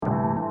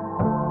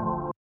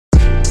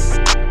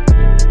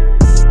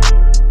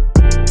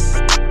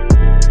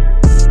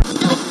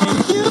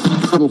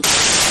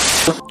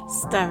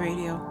That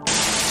radio.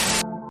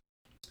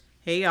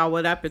 Hey y'all,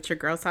 what up? It's your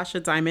girl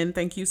Sasha Diamond.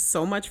 Thank you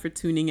so much for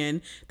tuning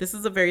in. This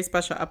is a very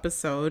special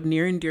episode,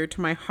 near and dear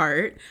to my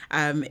heart.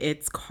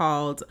 It's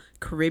called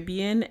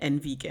Caribbean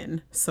and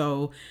Vegan.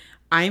 So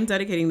I'm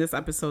dedicating this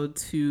episode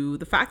to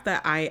the fact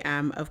that I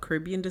am of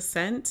Caribbean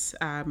descent.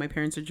 My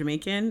parents are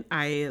Jamaican.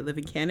 I live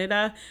in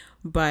Canada,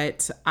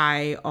 but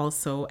I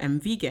also am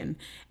vegan.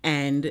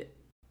 And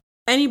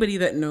anybody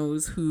that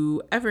knows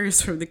whoever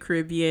is from the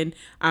Caribbean,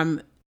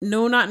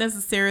 no, not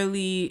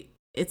necessarily.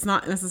 It's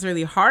not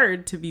necessarily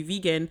hard to be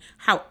vegan.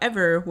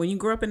 However, when you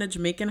grow up in a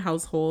Jamaican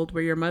household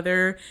where your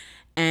mother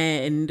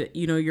and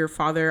your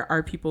father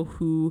are people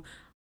who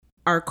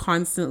are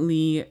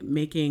constantly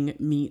making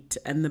meat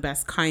and the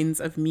best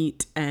kinds of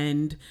meat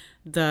and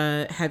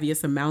the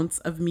heaviest amounts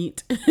of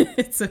meat,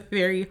 it's a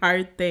very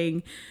hard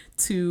thing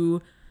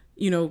to,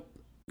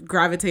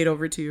 gravitate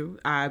over to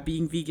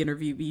being vegan or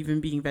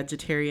even being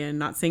vegetarian.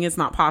 Not saying it's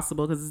not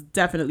possible, because it's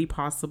definitely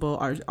possible.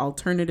 Our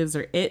alternatives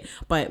are it.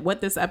 But what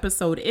this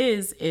episode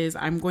is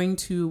I'm going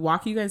to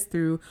walk you guys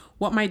through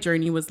what my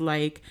journey was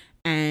like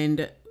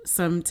and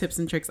some tips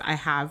and tricks I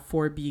have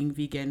for being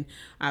vegan.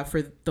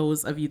 For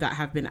those of you that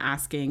have been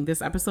asking,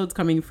 this episode's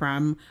coming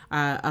from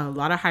a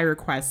lot of high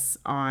requests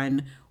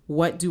on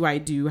what do I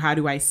do? How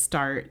do I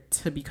start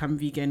to become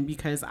vegan?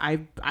 Because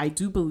I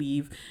do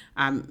believe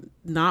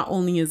not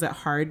only is it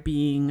hard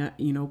being,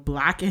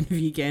 Black and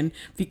vegan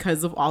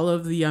because of all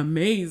of the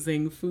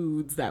amazing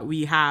foods that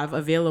we have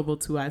available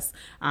to us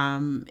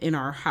in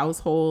our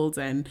households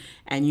and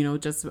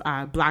just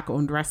Black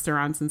owned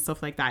restaurants and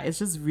stuff like that. It's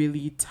just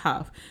really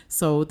tough.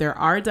 So there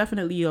are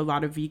definitely a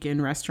lot of vegan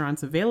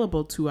restaurants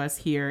available to us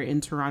here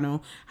in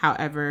Toronto.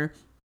 However,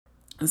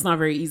 it's not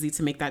very easy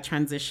to make that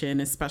transition,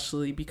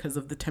 especially because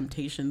of the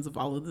temptations of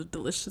all of the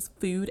delicious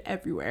food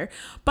everywhere.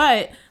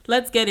 But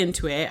let's get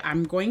into it.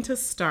 I'm going to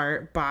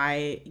start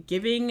by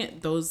giving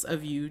those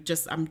of you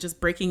I'm just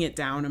breaking it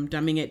down. I'm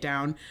dumbing it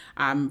down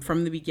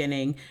from the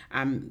beginning,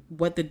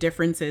 what the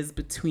difference is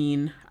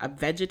between a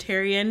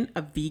vegetarian,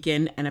 a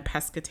vegan, and a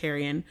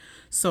pescatarian.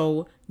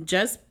 So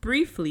just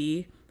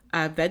briefly,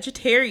 a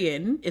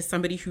vegetarian is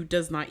somebody who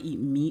does not eat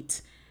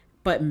meat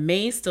but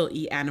may still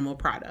eat animal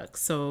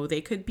products. So they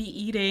could be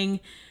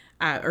eating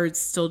or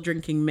still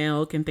drinking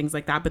milk and things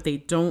like that, but they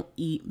don't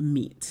eat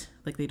meat.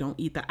 Like they don't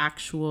eat the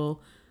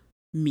actual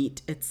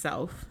meat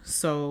itself.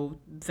 So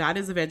that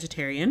is a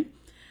vegetarian.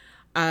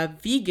 A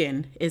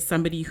vegan is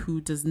somebody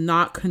who does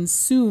not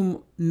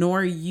consume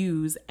nor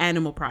use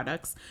animal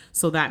products.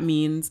 So that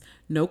means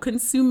no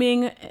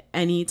consuming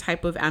any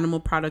type of animal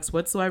products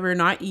whatsoever,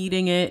 not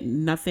eating it.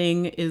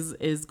 Nothing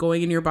is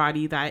going in your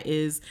body that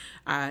is,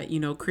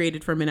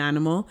 created from an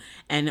animal,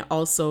 and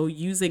also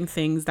using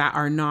things that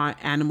are not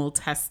animal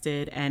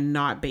tested and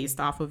not based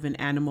off of an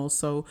animal.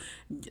 So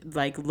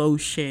like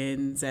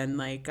lotions and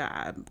like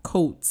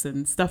coats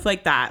and stuff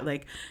like that.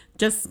 Like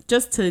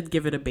just to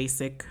give it a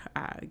basic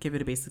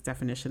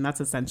definition,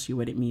 that's essentially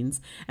what it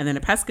means. And then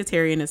a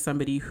pescatarian is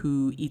somebody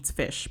who eats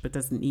fish but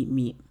doesn't eat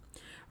meat.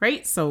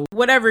 Right? So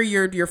whatever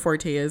your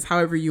forte is,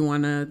 however you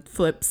want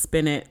to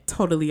spin it,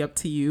 totally up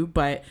to you.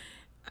 But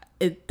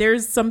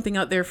there's something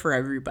out there for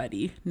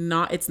everybody.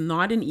 It's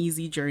not an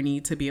easy journey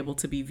to be able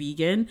to be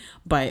vegan,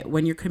 but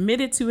when you're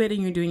committed to it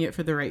and you're doing it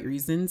for the right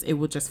reasons, it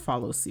will just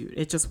follow suit.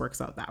 It just works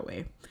out that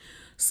way.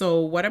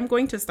 So what I'm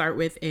going to start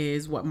with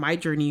is what my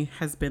journey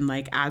has been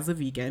like as a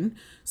vegan.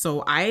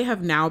 So I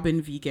have now been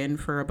vegan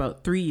for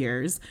about 3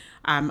 years.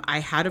 I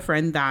had a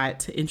friend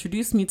that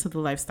introduced me to the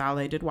lifestyle.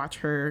 I did watch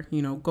her,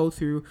 go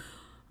through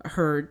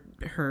her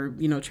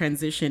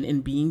transition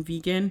in being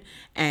vegan,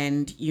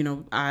 and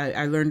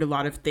I learned a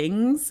lot of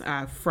things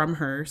from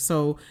her.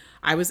 So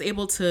I was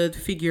able to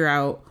figure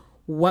out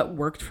what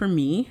worked for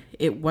me.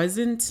 It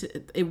wasn't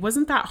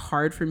that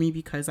hard for me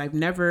because I've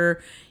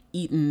never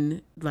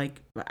been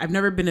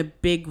a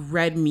big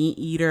red meat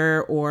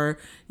eater, or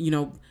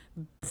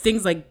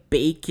things like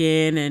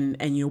bacon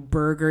and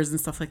burgers and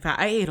stuff like that.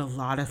 I ate a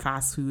lot of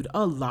fast food.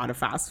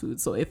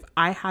 So if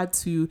I had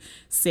to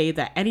say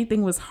that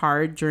anything was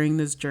hard during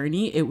this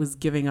journey, it was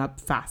giving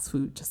up fast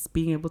food. Just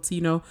being able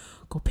to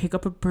go pick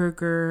up a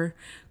burger,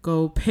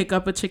 go pick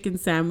up a chicken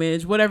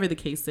sandwich, whatever the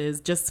case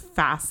is, just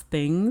fast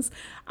things.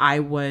 I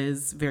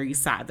was very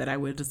sad that I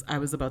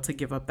was about to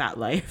give up that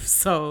life.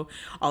 So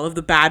all of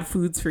the bad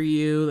foods for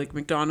you, like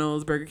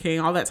McDonald's, Burger King,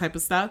 all that type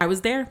of stuff, I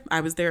was there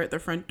at the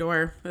front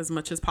door as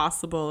much as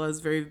possible. I was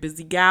a very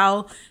busy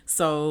gal.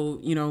 So,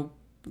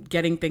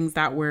 getting things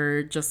that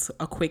were just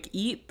a quick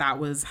eat, that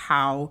was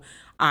how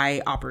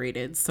I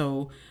operated.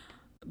 So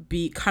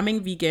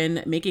becoming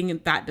vegan, making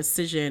that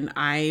decision,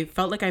 I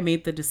felt like I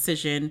made the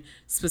decision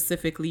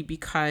specifically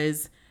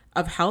because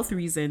of health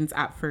reasons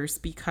at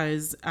first,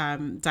 because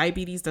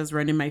diabetes does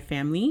run in my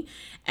family.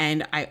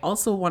 And I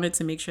also wanted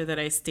to make sure that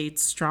I stayed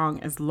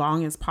strong as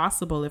long as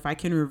possible. If I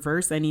can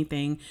reverse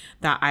anything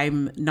that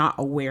I'm not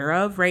aware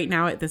of right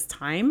now at this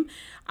time,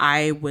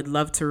 I would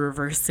love to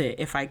reverse it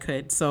if I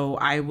could. So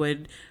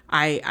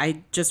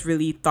I just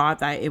really thought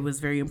that it was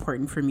very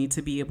important for me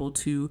to be able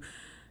to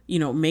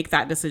make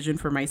that decision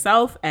for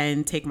myself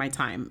and take my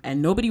time.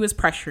 And nobody was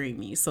pressuring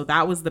me. So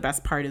that was the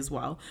best part as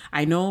well.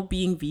 I know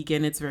being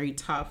vegan, it's very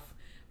tough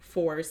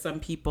for some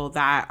people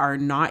that are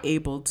not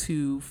able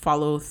to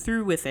follow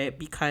through with it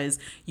because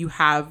you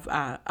have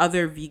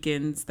other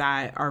vegans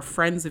that are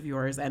friends of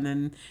yours, and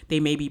then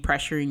they may be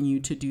pressuring you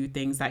to do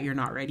things that you're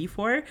not ready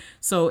for.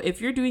 So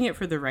if you're doing it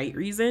for the right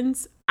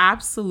reasons,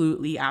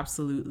 absolutely,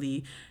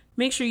 absolutely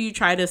make sure you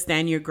try to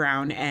stand your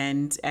ground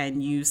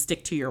and you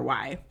stick to your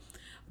why.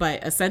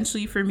 But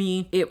essentially for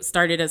me, it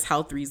started as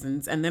health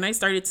reasons. And then I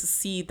started to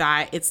see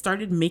that it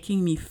started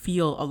making me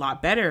feel a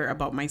lot better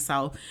about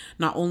myself.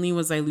 Not only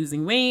was I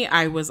losing weight,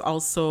 I was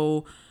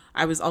also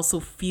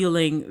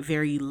feeling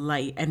very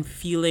light and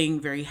feeling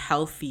very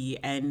healthy,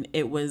 and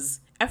it was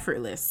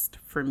effortless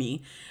for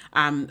me.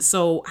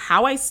 So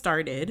how I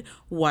started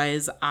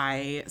was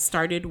I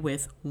started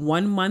with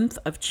 1 month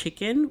of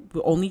chicken,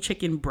 only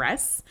chicken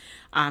breasts,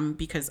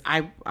 because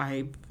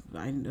I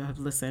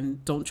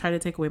listen, don't try to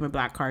take away my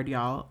black card,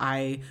 y'all.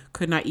 I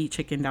could not eat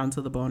chicken down to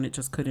the bone. It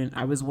just couldn't.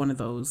 I was one of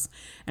those.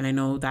 And I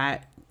know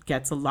that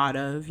gets a lot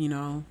of,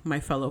 my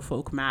fellow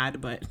folk mad,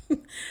 but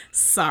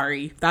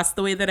sorry. That's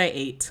the way that I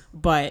ate.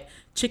 But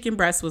chicken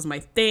breast was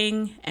my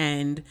thing,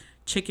 and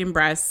chicken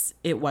breasts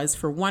it was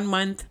for 1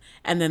 month,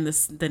 and then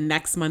the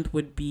next month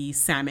would be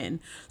salmon.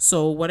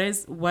 So what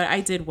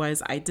I did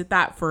was I did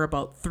that for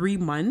about 3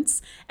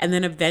 months, and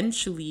then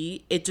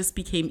eventually it just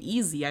became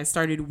easy. I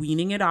started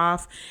weaning it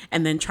off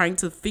and then trying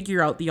to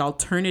figure out the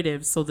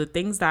alternatives. So the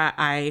things that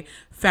I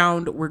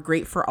found were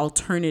great for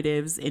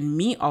alternatives and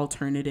meat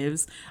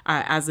alternatives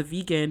as a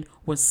vegan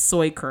was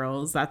soy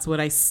curls. That's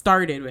what I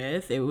started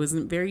with. It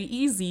wasn't very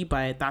easy,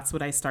 but that's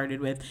what I started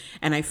with.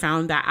 And I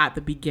found that at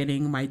the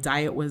beginning my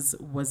diet was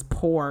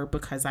poor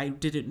because I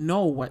didn't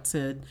know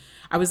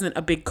I wasn't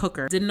a big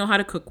cooker, didn't know how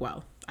to cook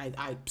well.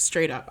 I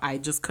straight up, I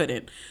just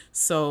couldn't.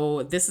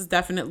 So this is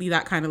definitely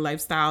that kind of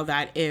lifestyle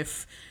that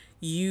if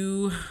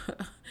you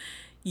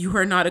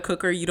are not a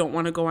cooker, you don't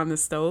want to go on the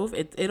stove,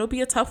 it'll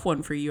be a tough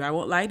one for you. I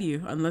won't lie to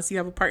you, unless you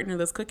have a partner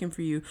that's cooking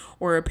for you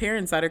or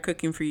parents that are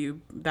cooking for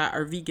you that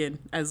are vegan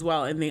as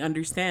well, and they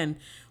understand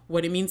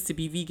what it means to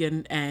be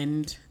vegan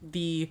and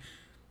the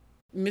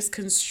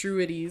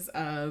misconstruities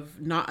of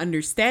not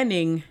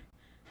understanding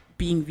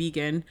being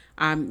vegan.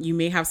 You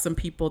may have some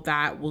people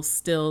that will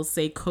still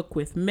say cook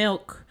with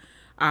milk,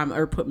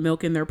 or put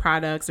milk in their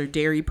products or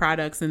dairy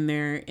products in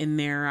their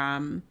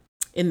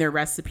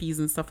recipes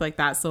and stuff like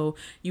that. So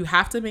you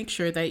have to make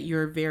sure that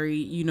you're very,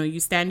 you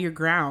stand your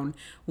ground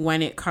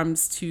when it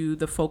comes to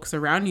the folks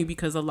around you,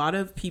 because a lot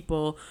of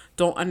people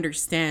don't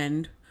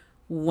understand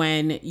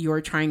when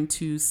you're trying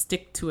to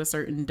stick to a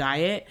certain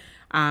diet,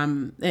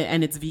 and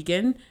it's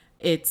vegan.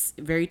 It's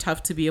very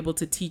tough to be able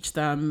to teach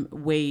them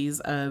ways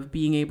of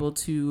being able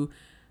to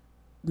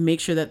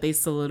make sure that they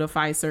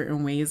solidify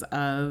certain ways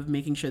of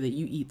making sure that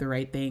you eat the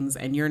right things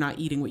and you're not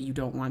eating what you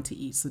don't want to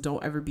eat. So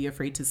don't ever be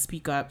afraid to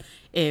speak up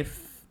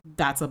if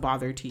that's a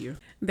bother to you.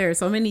 There are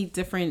so many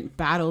different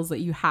battles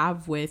that you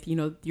have with,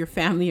 your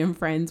family and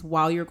friends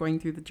while you're going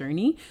through the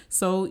journey.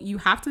 So you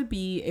have to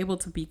be able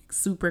to be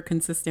super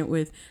consistent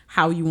with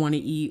how you want to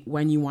eat,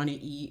 when you want to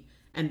eat,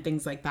 and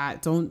things like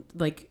that.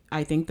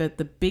 I think that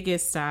the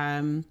biggest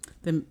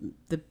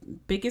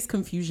biggest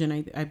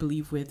confusion I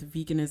believe with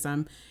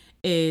veganism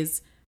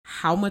is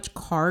how much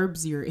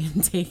carbs you're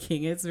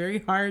intaking. It's very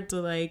hard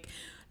to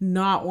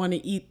not want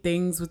to eat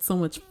things with so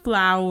much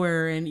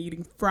flour and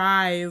eating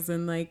fries,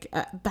 and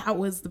that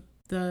was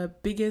the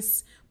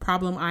biggest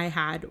problem I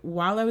had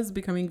while I was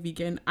becoming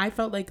vegan. I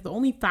felt like the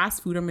only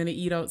fast food I'm going to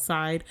eat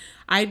outside,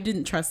 I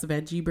didn't trust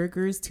veggie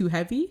burgers, too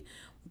heavy.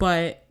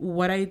 But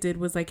what I did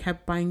was I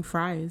kept buying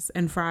fries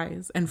and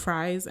fries and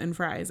fries and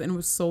fries, and it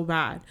was so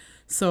bad.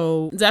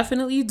 So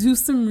definitely do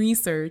some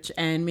research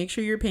and make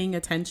sure you're paying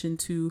attention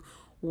to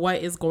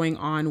what is going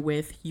on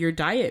with your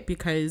diet,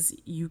 because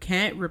you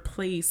can't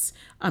replace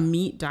a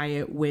meat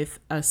diet with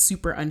a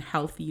super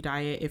unhealthy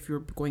diet if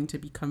you're going to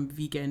become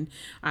vegan.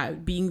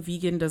 Being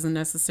vegan doesn't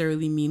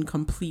necessarily mean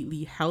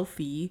completely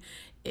healthy.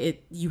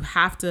 You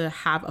have to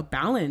have a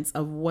balance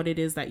of what it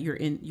is that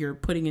you're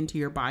putting into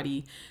your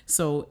body.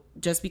 So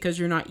just because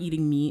you're not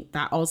eating meat,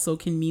 that also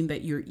can mean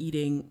that you're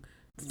eating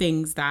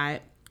things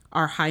that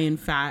are high in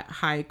fat,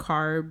 high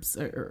carbs,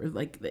 or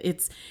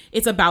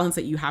it's a balance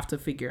that you have to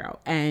figure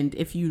out. And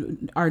if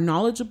you are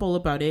knowledgeable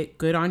about it,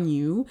 good on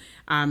you.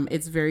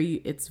 It's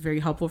very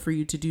helpful for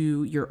you to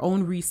do your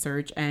own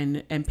research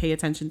and pay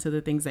attention to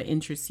the things that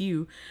interest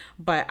you.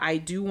 But I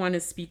do want to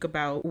speak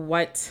about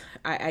what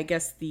I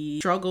guess the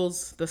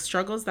struggles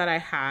that I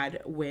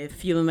had with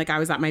feeling like I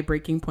was at my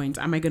breaking point.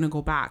 Am I going to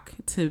go back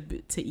to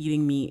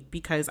eating meat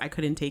because I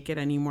couldn't take it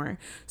anymore?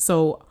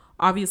 So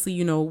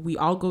obviously, we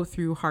all go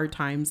through hard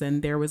times,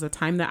 and there was a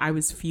time that I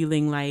was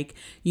feeling like,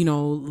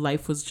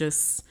 life was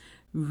just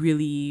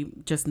really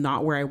just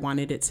not where I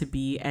wanted it to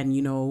be. And,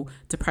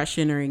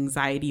 depression or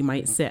anxiety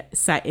might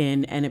set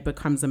in and it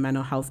becomes a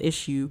mental health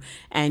issue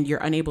and you're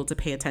unable to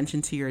pay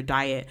attention to your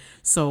diet.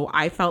 So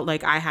I felt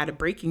like I had a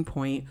breaking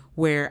point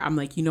where I'm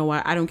like, you know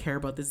what? I don't care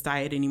about this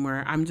diet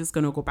anymore. I'm just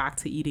going to go back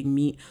to eating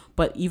meat.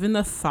 But even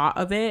the thought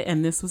of it,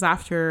 and this was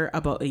after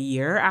about a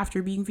year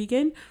after being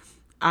vegan,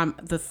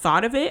 the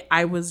thought of it,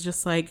 I was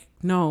just like,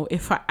 no,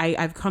 if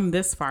I've come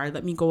this far,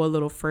 let me go a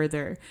little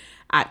further.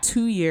 At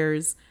 2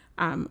 years,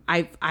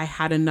 I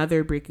had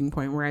another breaking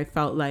point where I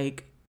felt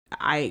like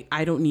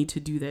I don't need to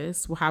do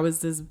this. Well, how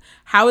is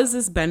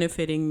this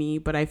benefiting me?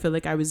 But I feel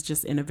like I was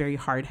just in a very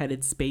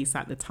hard-headed space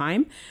at the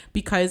time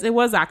because it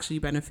was actually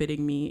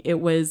benefiting me.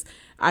 It was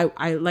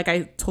I like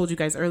I told you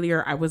guys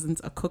earlier, I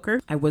wasn't a cooker.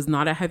 I was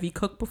not a heavy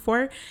cook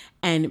before,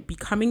 and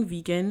becoming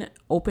vegan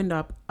opened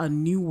up a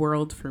new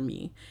world for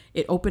me.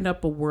 It opened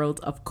up a world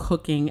of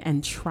cooking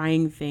and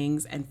trying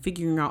things and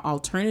figuring out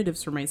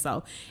alternatives for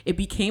myself. It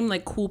became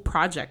like cool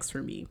projects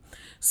for me.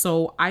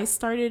 So I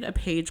started a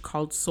page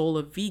called Soul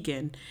of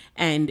Vegan,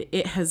 and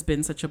it has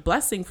been such a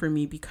blessing for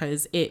me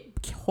because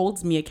it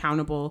holds me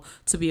accountable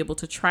to be able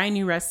to try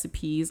new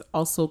recipes,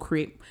 also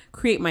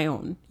create my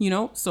own,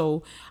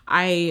 So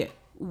I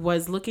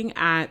was looking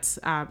at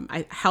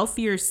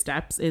Healthier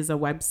Steps is a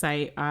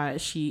website.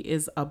 She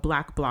is a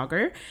Black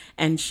blogger,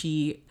 and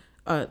she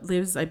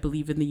lives, I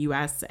believe, in the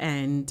US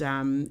and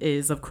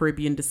is of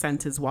Caribbean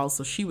descent as well.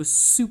 So she was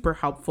super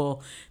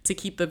helpful to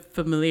keep the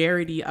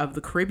familiarity of the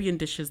Caribbean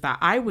dishes that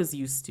I was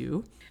used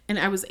to. And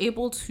I was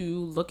able to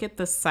look at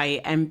the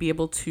site and be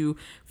able to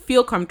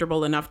feel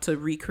comfortable enough to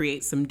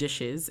recreate some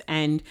dishes.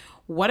 And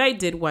what I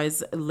did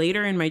was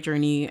later in my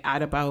journey,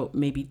 at about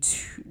maybe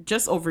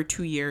just over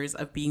 2 years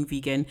of being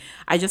vegan,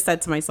 I just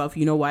said to myself,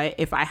 you know what,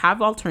 if I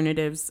have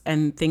alternatives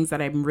and things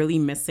that I'm really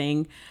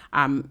missing,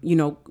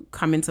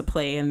 come into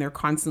play and they're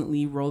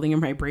constantly rolling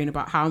in my brain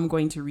about how I'm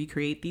going to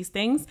recreate these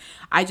things,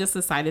 I just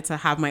decided to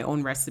have my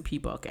own recipe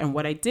book. And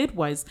what I did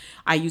was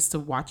I used to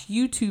watch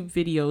YouTube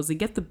videos and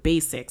get the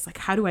basics, like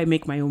how do I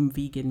make my own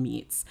vegan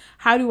meats?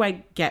 How do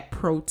I get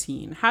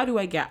protein? How do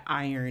I get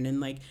iron?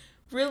 And like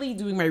really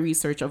doing my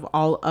research of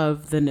all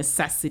of the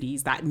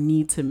necessities that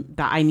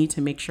I need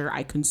to make sure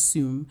I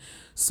consume.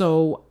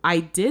 So I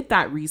did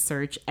that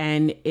research,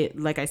 and it,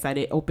 like I said,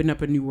 it opened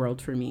up a new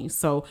world for me.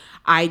 So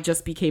I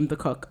just became the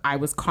cook. I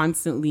was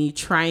constantly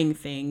trying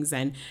things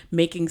and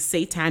making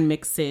seitan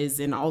mixes,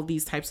 and all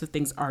these types of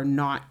things are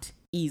not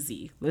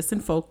easy.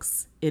 Listen,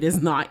 folks, it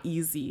is not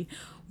easy.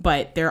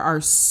 But there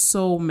are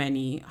so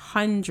many,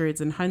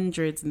 hundreds and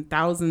hundreds and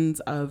thousands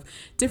of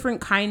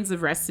different kinds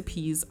of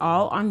recipes,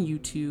 all on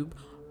YouTube,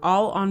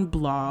 all on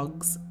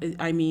blogs.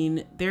 I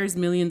mean, there's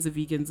millions of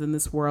vegans in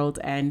this world,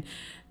 and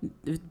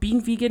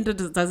being vegan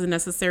doesn't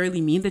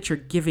necessarily mean that you're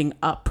giving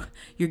up.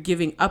 You're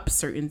giving up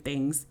certain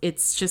things.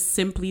 It's just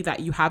simply that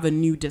you have a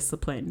new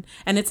discipline,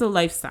 and it's a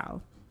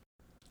lifestyle.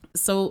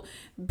 So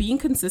being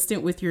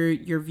consistent with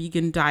your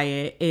vegan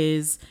diet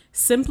is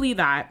simply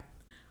that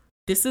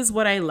this is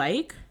what I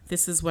like.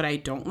 This is what I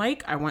don't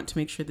like. I want to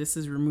make sure this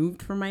is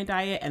removed from my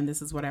diet, and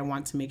this is what I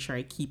want to make sure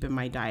I keep in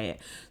my diet.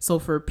 So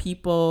for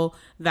people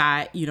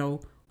that,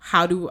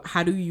 how do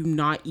you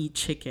not eat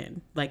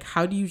chicken? Like,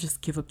 how do you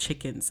just give up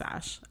chicken,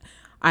 Sash?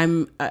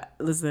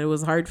 Listen, it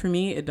was hard for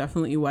me. It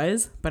definitely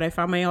was, but I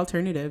found my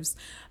alternatives.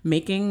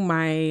 Making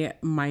my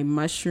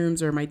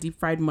mushrooms or my deep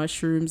fried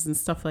mushrooms and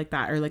stuff like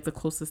that are like the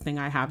closest thing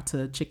I have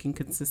to chicken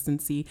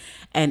consistency,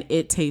 and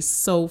it tastes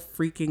so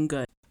freaking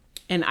good.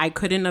 And I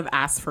couldn't have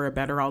asked for a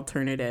better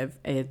alternative.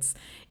 It's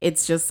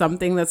just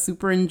something that's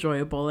super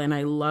enjoyable, and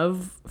I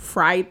love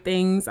fried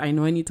things. I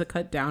know I need to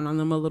cut down on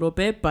them a little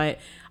bit, but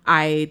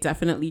I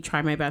definitely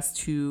try my best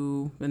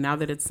to, now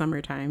that it's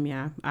summertime,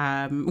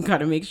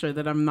 gotta make sure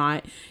that I'm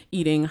not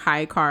eating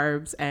high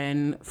carbs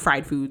and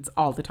fried foods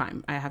all the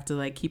time. I have to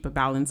like keep a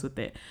balance with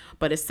it.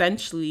 But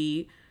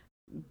essentially,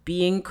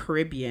 being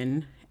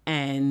Caribbean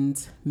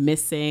and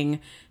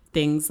missing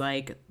things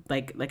like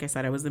I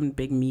said, I wasn't a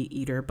big meat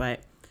eater,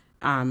 but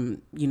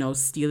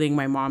stealing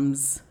my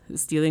mom's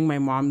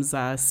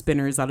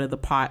spinners out of the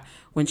pot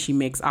when she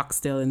makes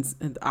oxtail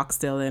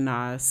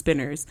and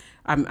spinners.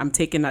 I'm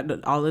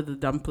taking all of the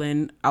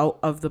dumpling out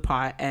of the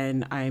pot,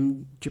 and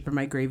I'm dripping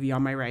my gravy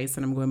on my rice,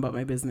 and I'm going about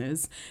my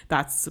business.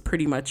 That's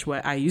pretty much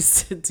what I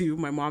used to do.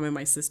 My mom and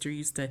my sister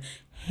used to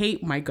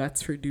hate my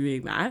guts for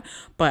doing that,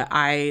 but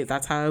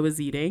that's how I was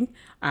eating.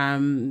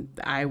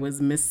 I was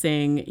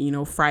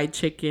missing, fried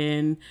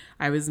chicken.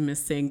 I was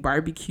missing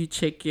barbecue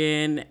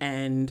chicken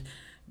and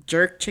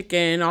jerk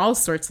chicken, all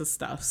sorts of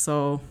stuff.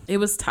 So it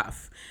was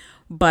tough,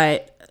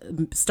 but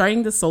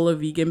starting the Soul of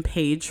Vegan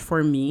page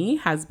for me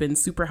has been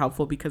super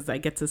helpful because I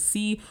get to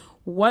see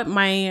what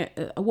my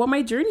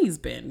journey's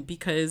been,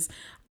 because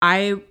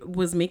I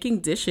was making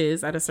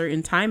dishes at a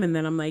certain time, and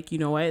then I'm like, you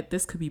know what,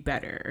 this could be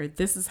better, or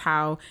this is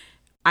how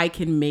I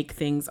can make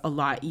things a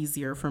lot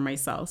easier for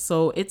myself.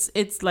 So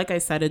it's like I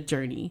said, a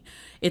journey.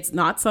 It's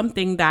not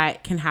something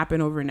that can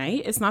happen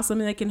overnight. It's not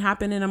something that can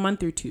happen in a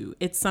month or two.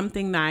 It's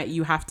something that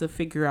you have to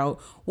figure out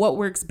what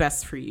works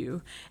best for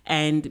you.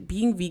 And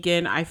being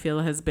vegan, I feel,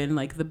 has been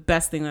like the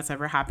best thing that's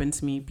ever happened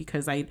to me,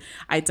 because I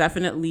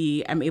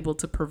definitely am able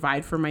to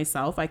provide for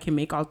myself. I can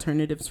make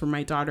alternatives for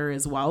my daughter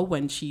as well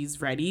when she's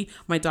ready.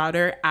 My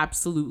daughter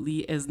absolutely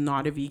is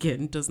not a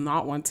vegan, does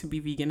not want to be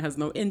vegan, has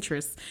no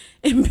interest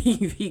in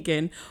being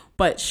vegan,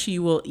 but she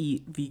will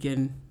eat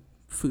vegan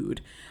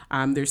food.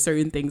 There's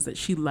certain things that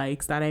she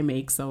likes that I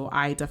make, so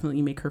I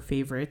definitely make her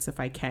favorites if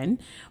I can,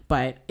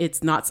 but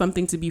it's not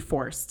something to be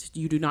forced.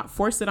 You do not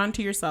force it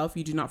onto yourself.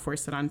 You do not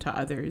force it onto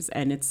others.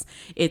 And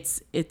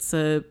it's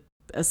a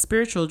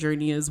spiritual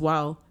journey as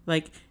well.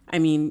 Like, I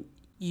mean,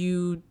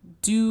 you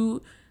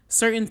do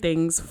certain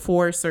things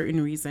for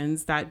certain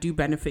reasons that do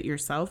benefit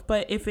yourself,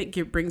 but if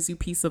it brings you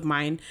peace of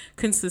mind,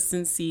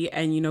 consistency,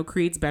 and, you know,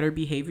 creates better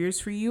behaviors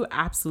for you,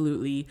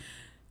 absolutely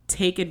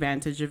take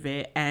advantage of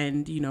it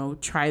and, you know,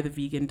 try the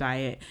vegan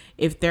diet.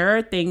 If there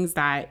are things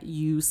that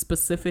you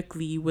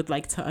specifically would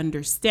like to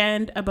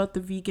understand about the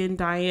vegan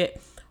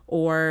diet,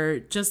 or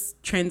just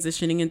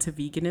transitioning into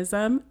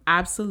veganism,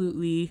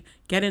 absolutely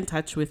get in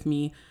touch with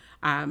me.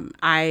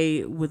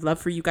 I would love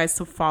for you guys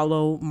to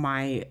follow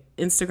my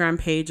Instagram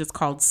page. It's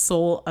called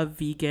Soul of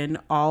Vegan,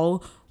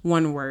 all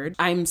one word.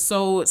 I'm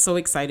so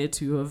excited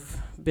to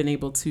have been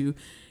able to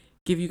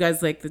give you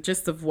guys like the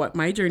gist of what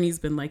my journey's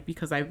been like,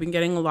 because I've been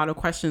getting a lot of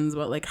questions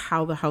about like,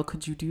 how the hell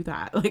could you do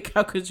that? Like,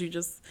 how could you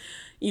just,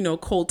 you know,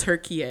 cold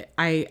turkey it?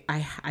 I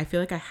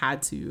feel like I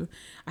had to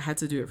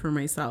do it for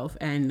myself,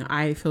 and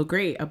I feel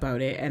great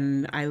about it,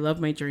 and I love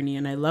my journey,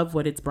 and I love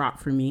what it's brought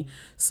for me.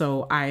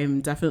 So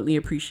I'm definitely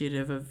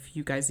appreciative of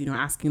you guys, you know,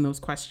 asking those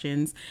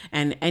questions,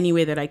 and any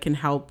way that I can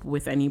help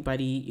with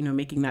anybody, you know,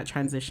 making that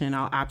transition,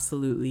 I'll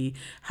absolutely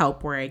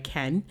help where I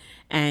can.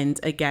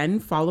 And again,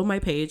 follow my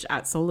page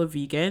at Soul of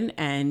Vegan,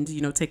 and,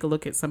 you know, take a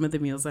look at some of the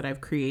meals that I've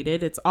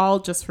created. It's all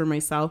just for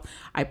myself.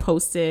 I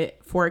post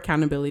it for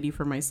accountability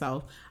for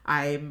myself.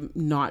 I'm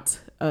not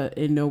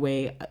in no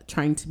way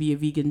trying to be a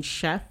vegan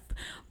chef,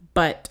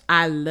 but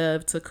I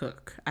love to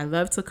cook.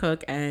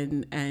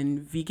 And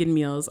vegan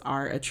meals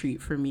are a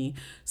treat for me.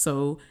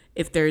 So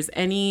if there's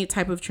any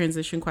type of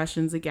transition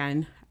questions,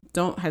 again,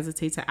 don't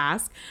hesitate to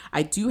ask.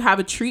 I do have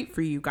a treat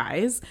for you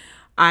guys.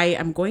 I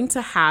am going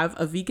to have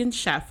a vegan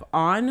chef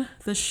on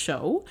the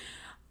show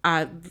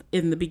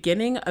in the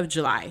beginning of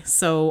July.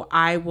 So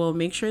I will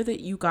make sure that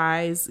you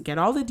guys get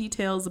all the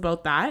details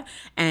about that.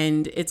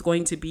 And it's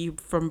going to be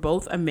from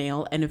both a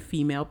male and a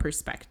female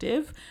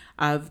perspective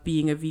of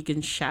being a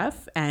vegan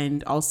chef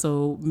and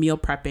also meal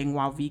prepping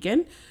while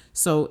vegan.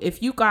 So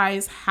if you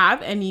guys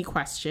have any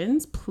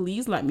questions,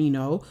 please let me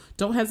know.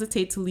 Don't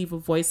hesitate to leave a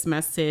voice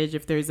message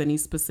if there's any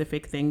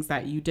specific things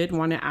that you did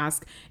want to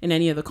ask in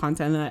any of the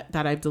content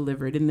that I've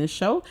delivered in this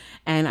show.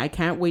 And I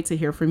can't wait to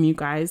hear from you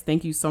guys.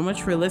 Thank you so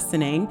much for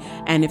listening.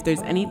 And if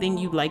there's anything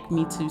you'd like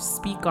me to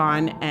speak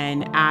on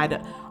and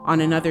add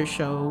on another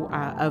show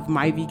of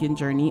my vegan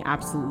journey,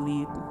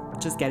 absolutely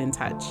just get in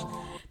touch.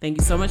 Thank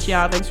you so much,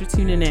 y'all. Thanks for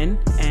tuning in,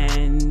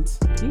 and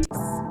peace.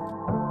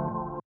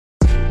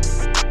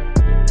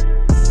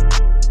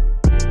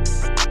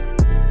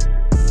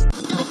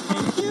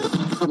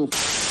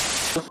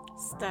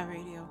 Star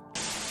Radio.